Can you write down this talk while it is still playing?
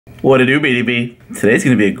What to do, BDB? Today's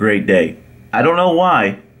gonna be a great day. I don't know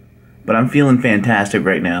why, but I'm feeling fantastic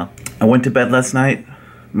right now. I went to bed last night.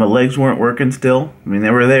 My legs weren't working still. I mean,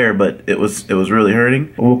 they were there, but it was really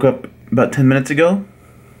hurting. I woke up about 10 minutes ago,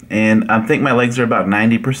 and I think my legs are about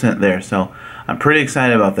 90% there, so I'm pretty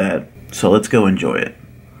excited about that. So let's go enjoy it.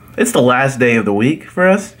 It's the last day of the week for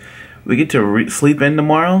us. We get to sleep in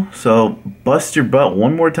tomorrow, so bust your butt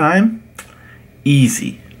one more time.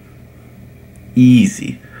 Easy.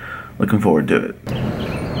 Easy. Looking forward to it.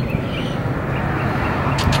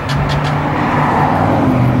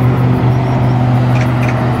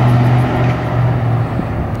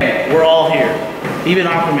 We're all here. Even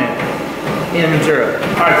Aquaman in Ventura.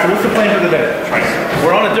 Alright, so what's the plan for the day?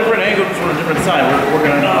 We're on a different angle, just on a different side. We're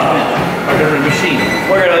gonna our different machine.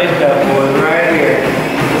 We're gonna leave that boy right here.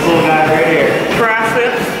 This little guy right here. Crash it.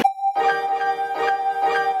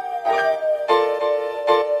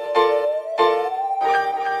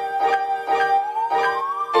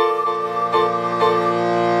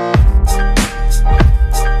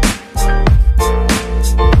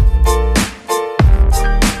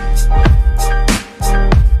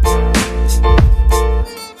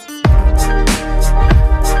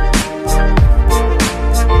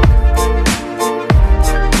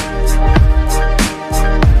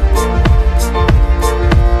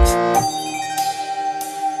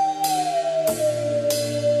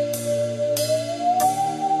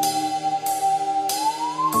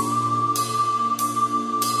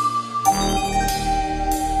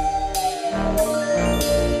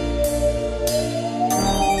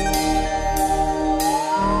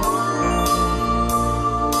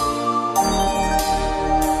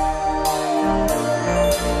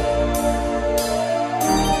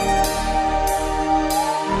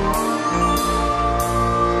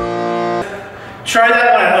 Try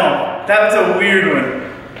that one at home. That's a weird one.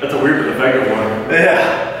 That's a weird but effective one.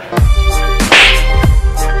 Yeah.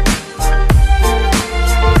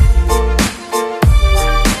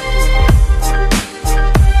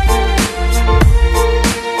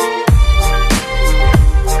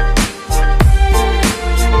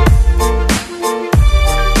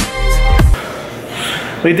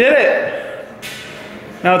 We did it.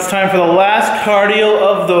 Now it's time for the last cardio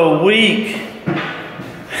of the week.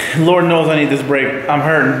 Lord knows I need this break. I'm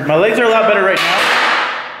hurting. My legs are a lot better right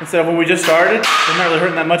now instead of when we just started. They're not really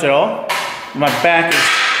hurting that much at all. My back's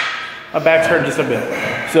hurting just a bit.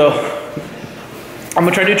 So I'm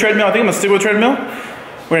gonna try to do treadmill. I think I'm gonna stick with treadmill.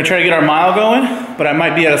 We're gonna try to get our mile going, but I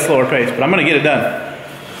might be at a slower pace, but I'm gonna get it done.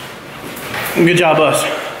 Good job, us.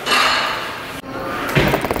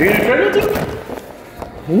 You gonna treadmill too?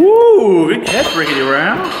 Woo, good catch,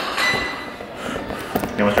 Rickityraou.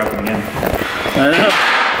 You almost dropped him again. I know.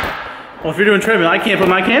 Well, if you're doing treadmill, I can't put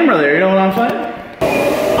my camera there, you know what I'm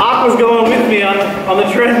saying? Aqua's going with me on the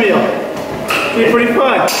treadmill. It's gonna be pretty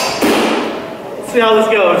fun. Let's see how this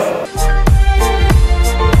goes.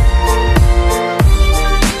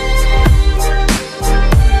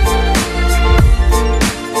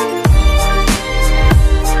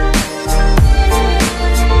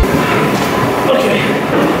 Okay,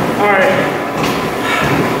 alright.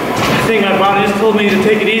 I think my body just told me to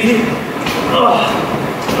take it easy. Oh.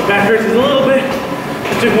 My back hurts a little bit.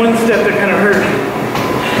 I took one step that kind of hurt.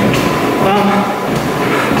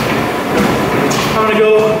 I'm gonna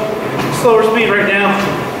go slower speed right now,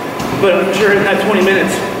 but I'm sure in that 20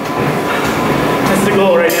 minutes. That's the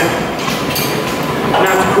goal right now.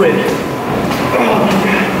 Not to quit. Oh my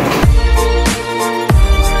God.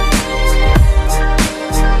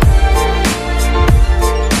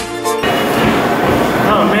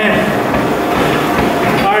 Oh man.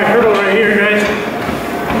 Alright, hurdle right here, guys.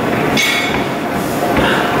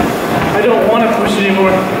 I don't want to push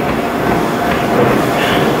anymore.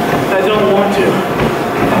 I don't want to.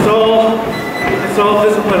 It's all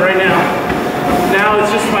discipline right now. Now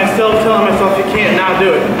it's just myself telling myself you can't not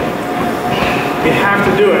do it. You have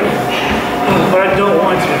to do it. But I don't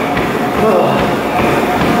want to.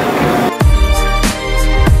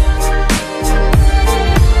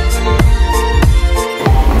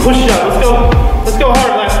 Push it up. Let's go. Let's go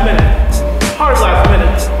hard last minute. Hard last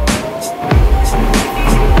minute.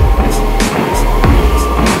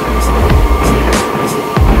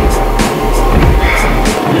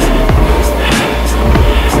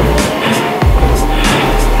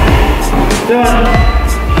 Done.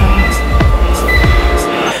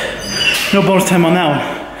 No bonus time on that one.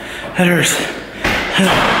 That hurts.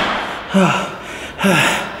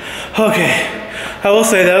 Okay. I will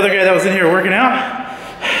say the other guy that was in here working out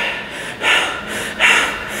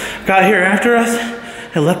got here after us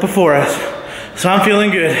and left before us. So I'm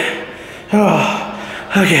feeling good.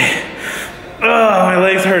 Oh, okay. Oh, my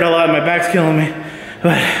legs hurt a lot. back's killing me.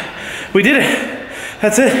 But we did it.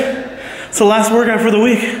 That's it. It's the last workout for the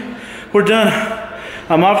week. We're done.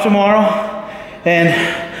 I'm off tomorrow, and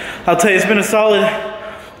I'll tell you, it's been a solid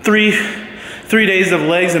three days of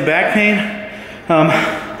legs and back pain.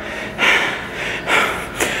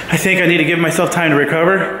 I think I need to give myself time to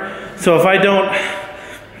recover. So if I don't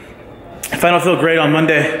feel great on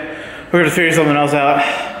Monday, we're gonna figure something else out.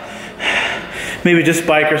 Maybe just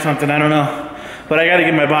bike or something, I don't know. But I gotta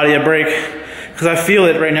give my body a break because I feel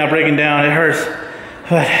it right now breaking down. It hurts,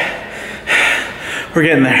 but we're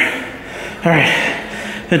getting there. All right,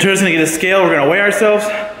 Ventura's gonna get a scale. We're gonna weigh ourselves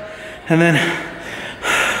and then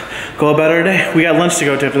go about our day. We got lunch to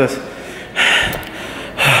go to after this.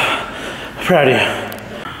 Proud of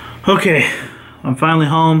you. Okay, I'm finally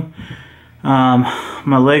home.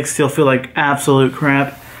 My legs still feel like absolute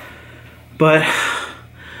crap, but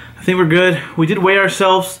I think we're good. We did weigh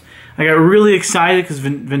ourselves. I got really excited because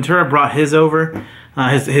Ventura brought his over,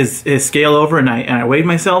 his scale over, and I weighed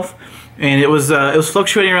myself, and it was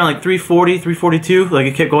fluctuating around like 340, 342. Like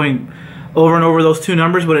it kept going over and over those two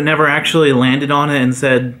numbers, but it never actually landed on it and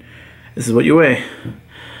said, "This is what you weigh."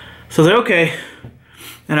 So I was like, okay.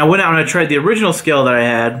 And I went out and I tried the original scale that I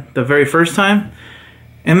had the very first time,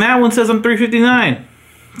 and that one says I'm 359.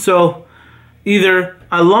 So either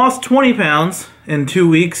I lost 20 pounds in 2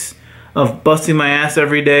 weeks of busting my ass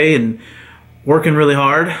every day and working really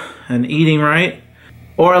hard and eating right,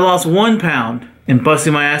 or I lost 1 pound in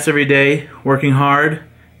busting my ass every day, working hard,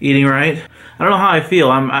 eating right. I don't know how I feel.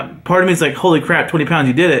 Part of me is like, holy crap, 20 pounds,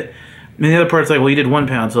 you did it. And the other part's like, well, you did 1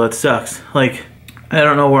 pound, so that sucks. Like, I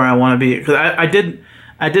don't know where I want to be. Because I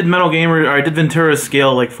did Metal Gamer, or I did Ventura's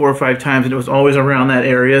scale like 4 or 5 times, and it was always around that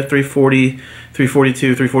area, 340,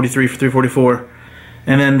 342, 343, 344.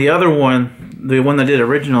 And then the other one, the one that I did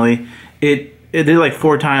originally, it did like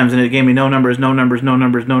 4 times, and it gave me no numbers, no numbers, no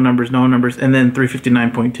numbers, no numbers, no numbers, and then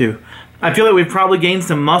 359.2. I feel like we've probably gained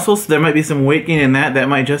some muscle, so there might be some weight gain in that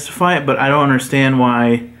might justify it, but I don't understand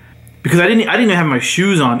why. Because I didn't even have my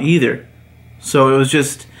shoes on either. So it was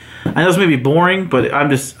just, I know it's maybe boring, but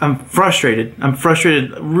I'm frustrated. I'm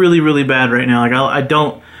frustrated really, really bad right now.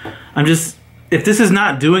 Like if this is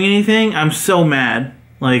not doing anything, I'm so mad.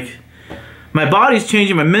 Like, my body's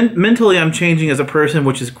changing, mentally I'm changing as a person,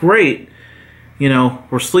 which is great. You know,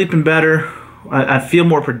 we're sleeping better. I feel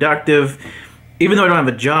more productive. Even though I don't have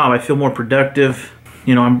a job, I feel more productive.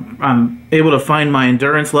 You know, I'm able to find my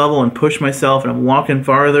endurance level and push myself, and I'm walking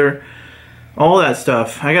farther. All that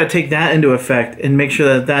stuff. I got to take that into effect and make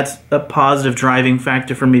sure that that's a positive driving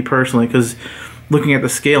factor for me personally, because looking at the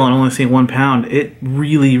scale and only seeing 1 pound, it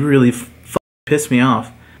really, really pissed me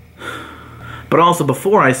off. But also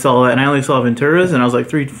before I saw that, and I only saw Ventura's, and I was like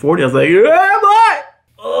 340, I was like, yeah, boy!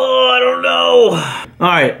 Oh, I don't know. All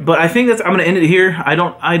right, but I think I'm gonna end it here. I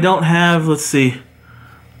don't have, let's see,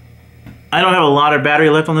 I don't have a lot of battery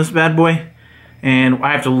left on this bad boy, and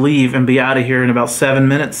I have to leave and be out of here in about 7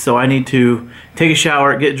 minutes. So I need to take a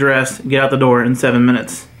shower, get dressed, get out the door in 7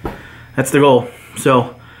 minutes. That's the goal.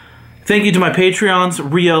 So thank you to my Patreons,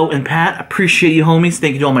 Rio and Pat. Appreciate you, homies.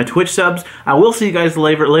 Thank you to all my Twitch subs. I will see you guys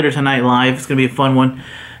later tonight live. It's gonna be a fun one,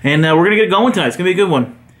 and we're gonna get going tonight. It's gonna be a good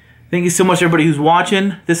one. Thank you so much, everybody who's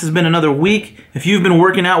watching. This has been another week. If you've been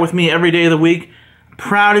working out with me every day of the week, I'm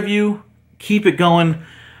proud of you. Keep it going.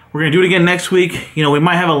 We're going to do it again next week. You know, we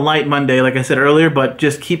might have a light Monday, like I said earlier, but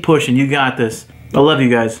just keep pushing. You got this. I love you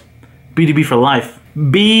guys. BDB for life.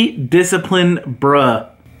 Be disciplined, bruh.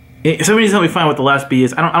 Somebody needs to help me find what the last B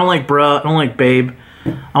is. I don't like bruh. I don't like babe.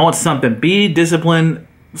 I want something. Be disciplined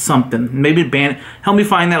something. Maybe ban it. Help me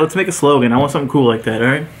find that. Let's make a slogan. I want something cool like that, all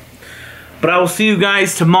right? But I will see you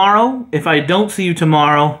guys tomorrow. If I don't see you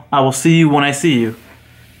tomorrow, I will see you when I see you.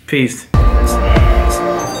 Peace.